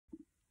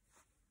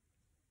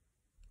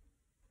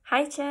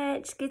Hi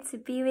church, good to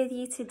be with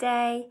you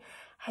today.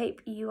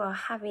 Hope you are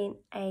having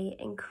an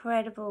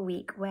incredible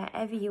week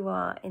wherever you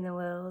are in the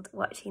world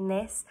watching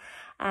this.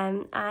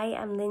 I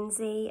am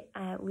Lyndsey,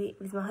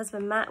 with my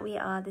husband Matt. We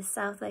are the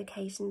South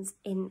locations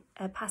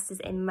pastors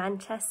in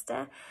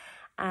Manchester,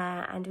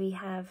 and we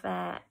have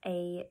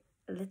a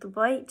little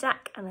boy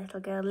Jack and a little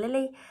girl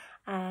Lily,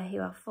 who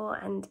are 4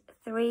 and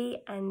 3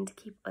 and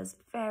keep us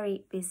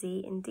very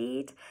busy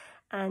indeed.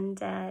 And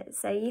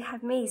so you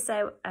have me.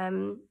 So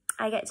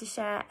I get to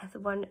share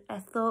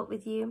a thought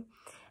with you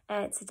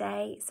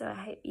today. So I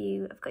hope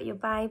you have got your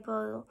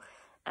Bible.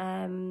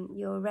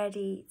 You're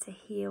ready to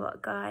hear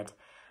what God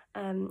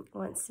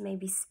wants to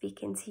maybe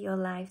speak into your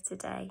life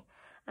today.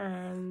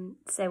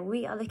 So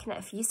we are looking at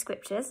a few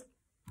scriptures.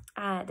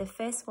 The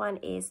first one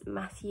is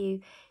Matthew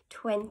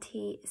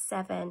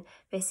 27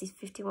 verses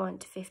 51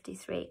 to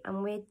 53,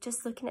 and we're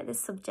just looking at the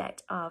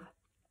subject of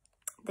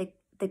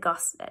the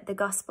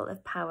gospel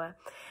of power.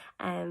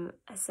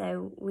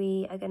 So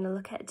we are going to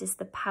look at just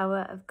the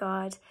power of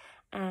God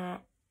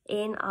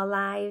in our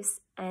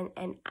lives and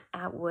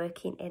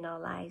outworking in our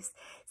lives.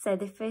 So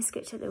the first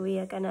scripture that we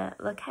are going to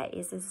look at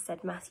is, as I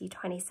said, Matthew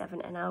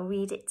 27, and I'll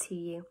read it to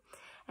you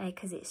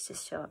because it's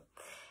just short.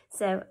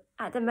 So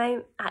at that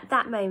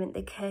moment,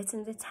 the curtain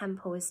of the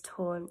temple was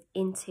torn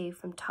in two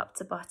from top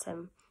to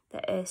bottom.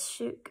 The earth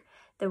shook,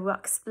 the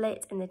rock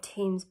split, and the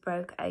tombs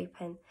broke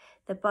open.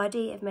 The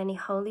body of many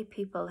holy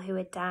people who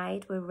had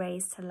died were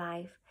raised to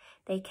life.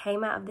 They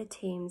came out of the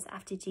tombs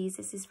after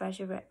Jesus'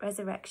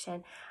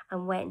 resurrection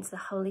and went into the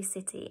holy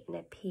city and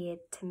appeared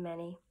to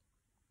many.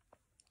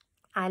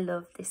 I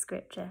love this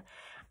scripture.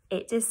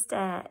 It just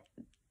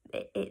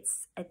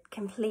it's a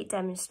complete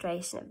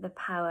demonstration of the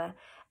power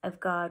of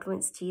God.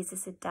 Once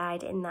Jesus had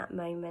died, in that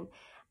moment,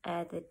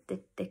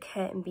 the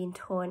curtain being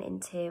torn in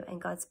two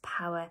and God's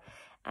power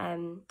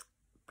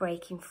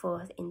breaking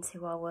forth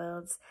into our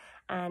worlds,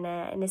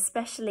 and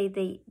especially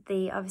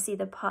the obviously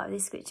the part of the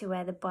scripture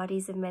where the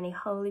bodies of many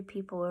holy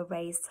people were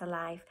raised to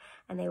life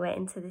and they went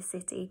into the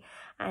city,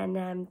 and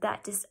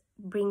that just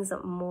brings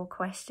up more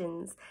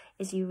questions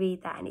as you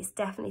read that, and it's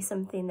definitely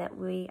something that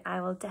I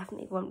will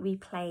definitely want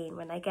replaying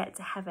when I get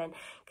to heaven,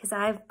 because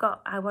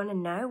I want to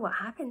know what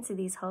happened to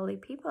these holy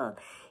people.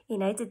 You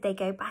know, did they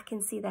go back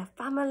and see their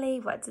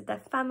family? What did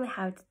their family,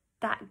 how did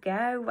that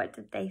go? What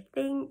did they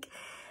think?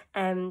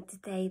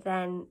 Did they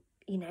then,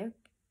 you know,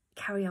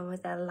 carry on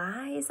with their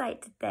lives?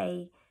 Like, did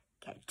they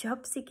get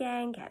jobs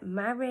again, get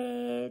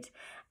married?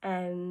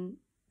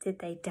 Did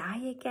they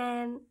die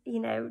again? You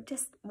know,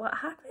 just what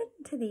happened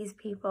to these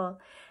people?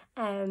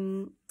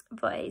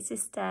 But it's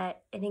just an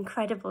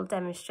incredible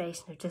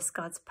demonstration of just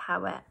God's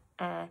power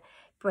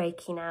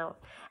breaking out.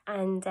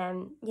 And,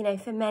 you know,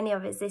 for many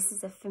of us, this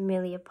is a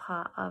familiar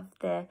part of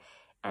the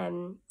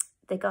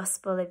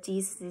gospel of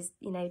Jesus'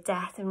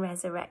 death and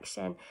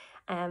resurrection.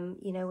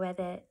 You know, where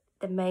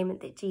the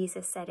moment that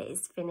Jesus said it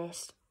is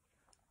finished,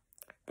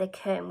 the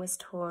curtain was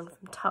torn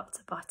from top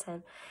to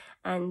bottom.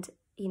 And,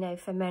 you know,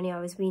 for many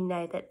of us, we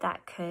know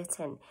that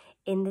curtain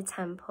in the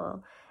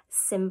temple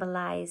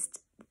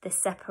symbolized the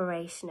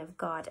separation of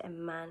God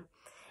and man.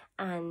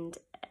 And,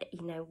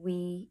 you know,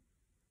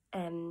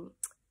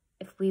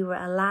 if we were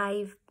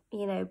alive,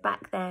 you know,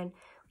 back then,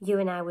 you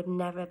and I would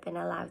never have been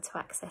allowed to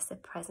access the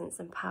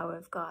presence and power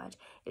of God.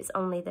 It was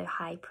only the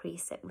high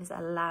priest that was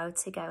allowed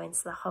to go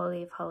into the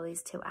Holy of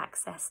Holies to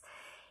access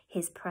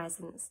his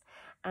presence.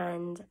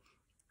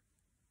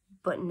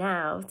 But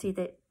now, through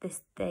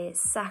the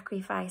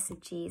sacrifice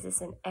of Jesus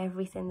and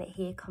everything that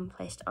he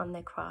accomplished on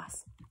the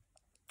cross,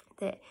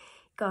 that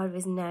God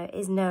is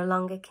no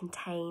longer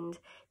contained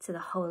to the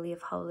Holy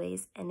of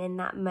Holies. And in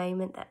that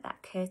moment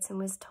that curtain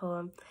was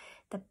torn,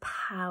 the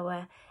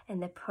power and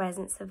the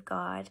presence of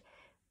God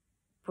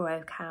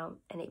broke out,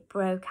 and it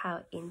broke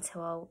out into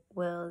our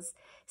worlds,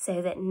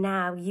 so that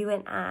now you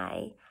and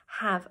I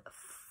have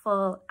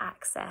full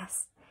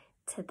access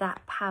to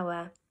that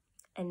power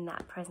and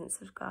that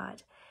presence of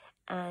God.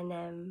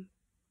 And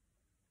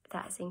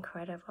that's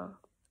incredible.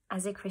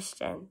 As a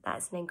Christian,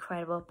 that's an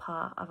incredible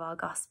part of our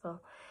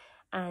gospel.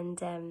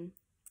 And in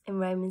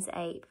Romans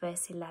 8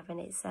 verse 11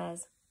 it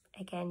says,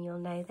 again, you'll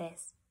know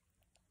this: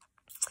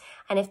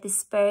 "And if the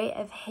spirit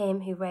of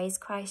him who raised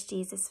Christ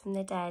Jesus from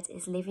the dead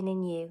is living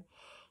in you,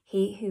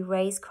 he who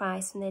raised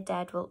Christ from the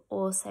dead will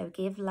also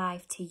give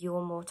life to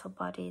your mortal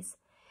bodies."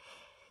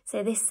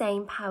 So this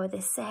same power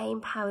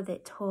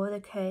that tore the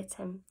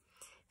curtain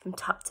from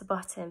top to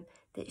bottom,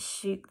 that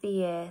shook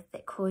the earth,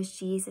 that caused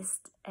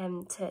Jesus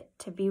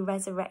to be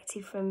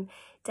resurrected from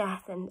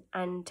death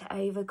and to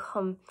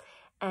overcome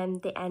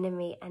the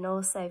enemy, and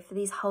also for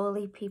these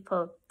holy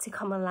people to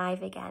come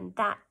alive again,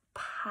 that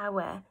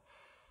power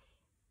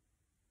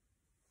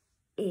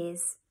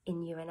is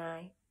in you and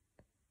I.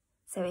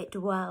 So it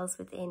dwells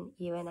within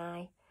you and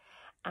I.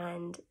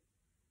 And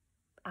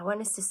I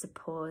want us just to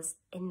pause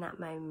in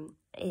that moment,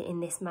 in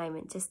this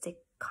moment, just to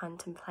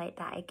contemplate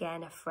that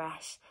again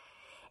afresh.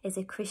 As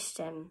a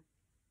Christian,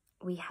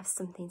 we have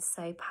something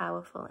so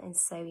powerful and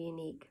so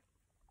unique.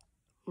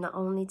 Not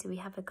only do we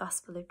have a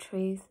gospel of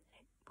truth,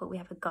 but we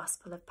have a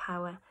gospel of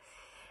power.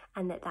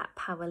 and that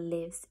power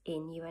lives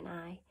in you and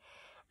I.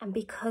 And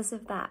because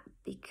of that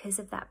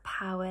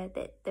power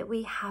that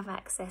we have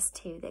access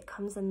to, that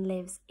comes and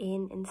lives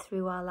in and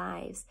through our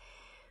lives,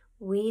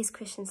 we as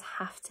Christians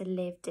have to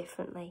live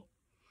differently.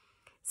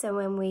 So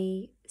when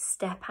we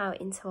step out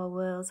into our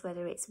worlds,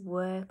 whether it's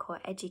work or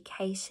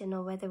education,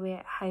 or whether we're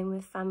at home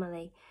with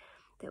family,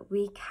 that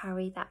we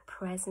carry that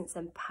presence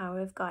and power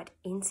of God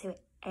into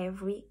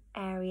every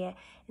area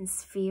and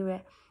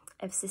sphere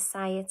of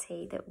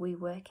society that we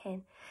work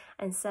in.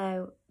 And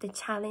so the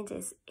challenge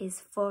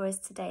is for us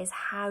today is,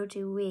 how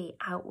do we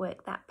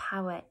outwork that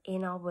power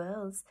in our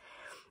worlds?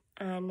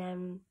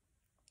 And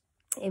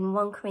in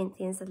 1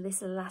 Corinthians, this is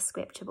the last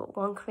scripture, but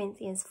 1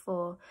 Corinthians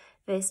 4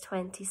 verse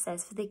 20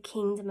 says, "For the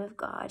kingdom of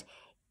God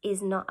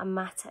is not a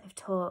matter of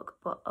talk,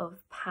 but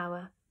of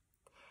power."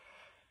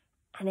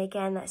 And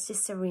again, that's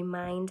just a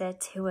reminder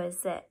to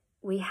us that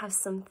we have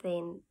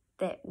something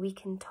that we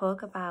can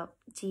talk about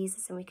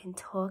Jesus, and we can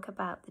talk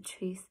about the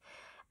truth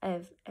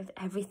of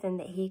everything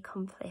that he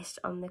accomplished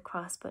on the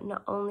cross. But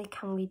not only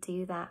can we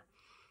do that,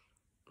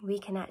 we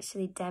can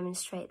actually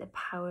demonstrate the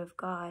power of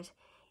God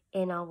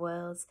in our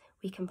worlds.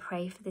 We can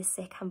pray for the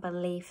sick and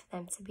believe for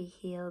them to be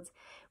healed.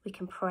 We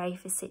can pray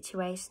for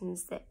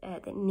situations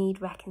that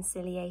need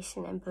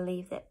reconciliation and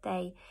believe that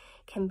they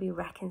can be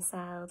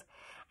reconciled.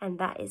 And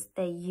that is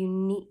the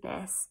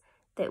uniqueness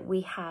that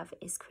we have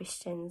as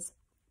Christians,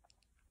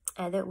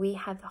 that we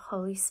have the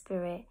Holy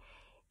Spirit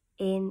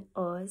in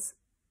us,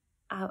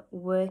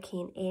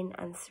 working in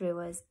and through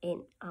us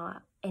in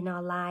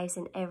our lives,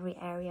 in every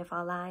area of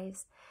our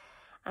lives.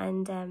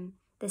 And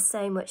there's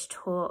so much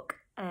talk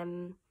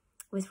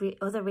with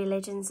other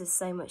religions. There's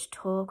so much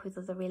talk with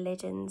other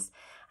religions,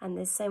 and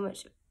there's so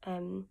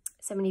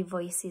many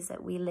voices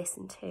that we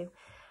listen to,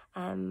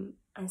 and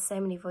so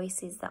many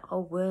voices that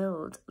our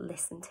world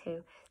listen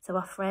to. So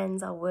our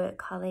friends, our work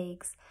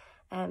colleagues,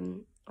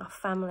 our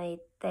family,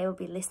 they will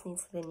be listening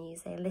to the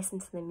news, they listen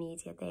to the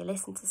media, they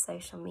listen to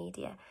social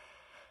media,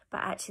 but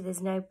actually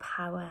there's no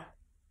power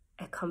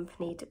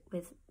accompanied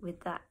with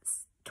that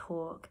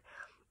talk.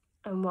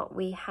 And what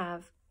we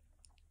have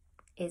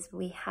is,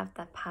 we have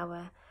the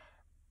power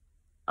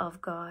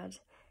of God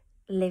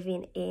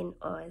living in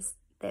us,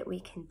 that we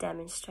can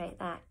demonstrate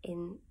that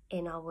in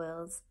our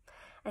worlds.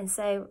 And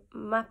so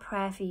my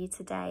prayer for you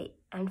today,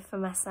 and for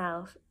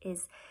myself,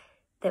 is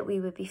that we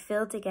would be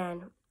filled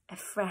again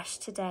afresh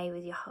today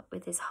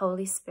with his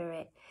Holy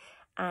Spirit,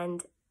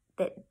 and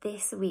that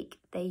this week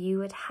that you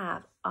would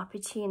have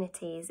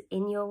opportunities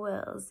in your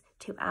worlds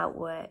to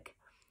outwork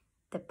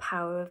the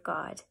power of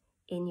God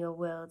in your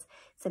world.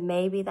 So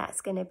maybe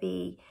that's going to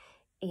be,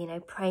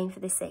 praying for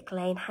the sick,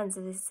 laying hands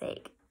on the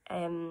sick.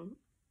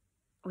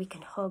 We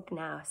can hug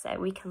now, so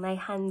we can lay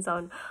hands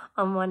on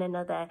one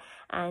another,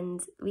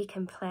 and we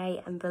can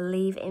pray and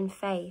believe in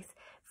faith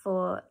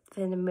for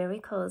the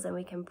miracles, and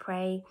we can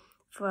pray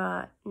for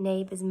our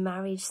neighbour's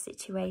marriage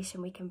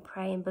situation. We can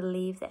pray and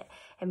believe that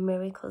a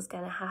miracle is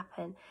going to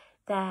happen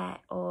there.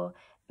 Or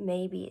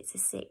maybe it's a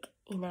sick,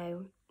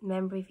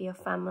 member of your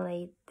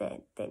family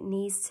that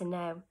needs to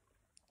know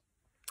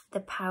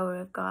the power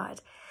of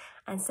God.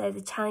 And so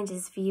the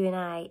challenges for you and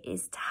I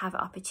is to have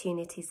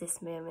opportunities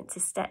this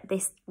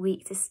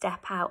week to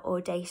step out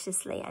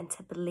audaciously and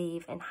to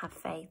believe and have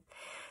faith.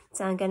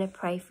 So I'm going to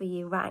pray for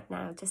you right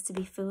now, just to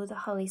be filled with the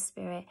Holy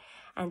Spirit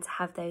and to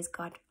have those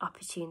God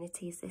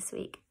opportunities this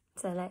week.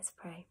 So let's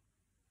pray.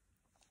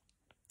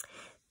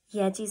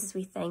 Yeah, Jesus,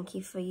 we thank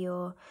you for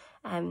your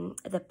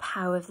the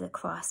power of the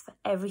cross, for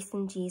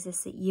everything,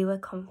 Jesus, that you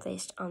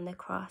accomplished on the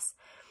cross,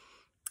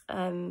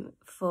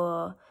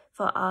 for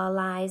our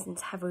lives, and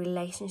to have a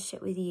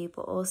relationship with you,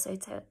 but also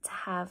to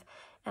have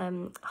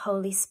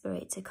Holy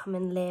Spirit to come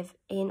and live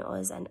in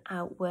us and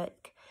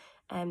outwork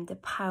the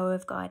power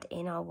of God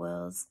in our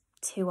worlds,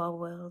 to our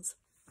worlds.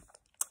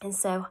 And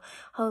so,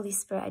 Holy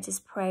Spirit, I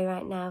just pray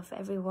right now for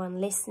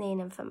everyone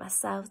listening, and for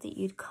myself, that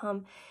you'd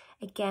come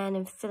again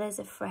and fill us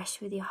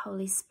afresh with your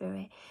Holy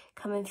Spirit.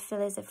 Come and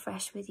fill us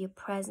afresh with your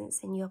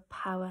presence and your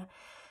power,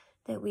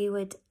 that we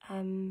would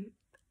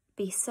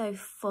be so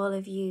full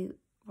of you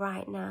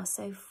right now,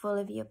 so full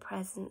of your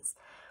presence,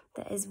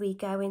 that as we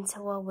go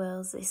into our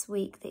worlds this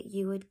week, that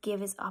you would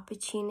give us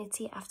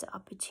opportunity after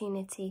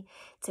opportunity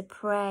to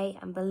pray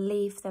and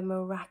believe the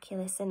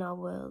miraculous in our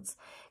worlds.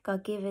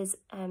 God, give us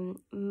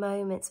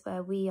moments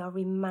where we are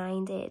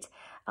reminded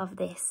of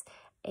this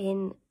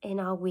in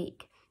our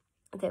week,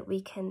 that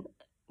we can,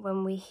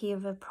 when we hear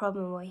of a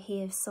problem or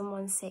hear of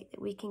someone sick,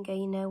 that we can go,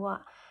 you know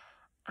what,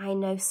 I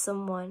know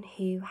someone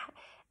who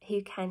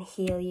can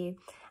heal you.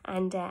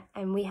 And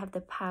we have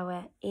the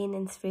power in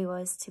and through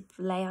us to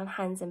lay on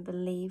hands and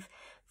believe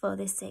for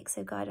the sick.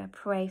 So God, I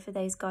pray for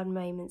those God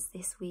moments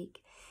this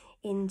week,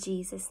 in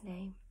Jesus'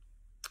 name.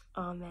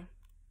 Amen.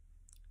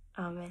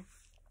 Amen.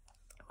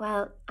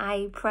 Well,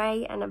 I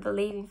pray and I'm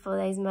believing for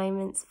those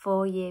moments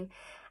for you,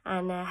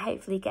 and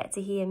hopefully get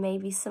to hear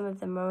maybe some of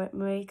the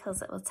miracles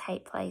that will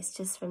take place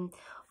just from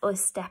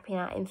us stepping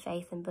out in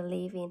faith and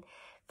believing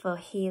for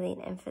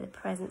healing and for the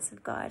presence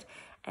of God.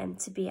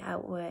 to be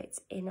outworked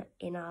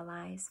in our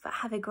lives. But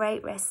have a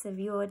great rest of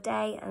your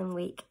day and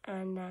week,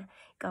 and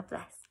God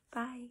bless.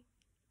 Bye.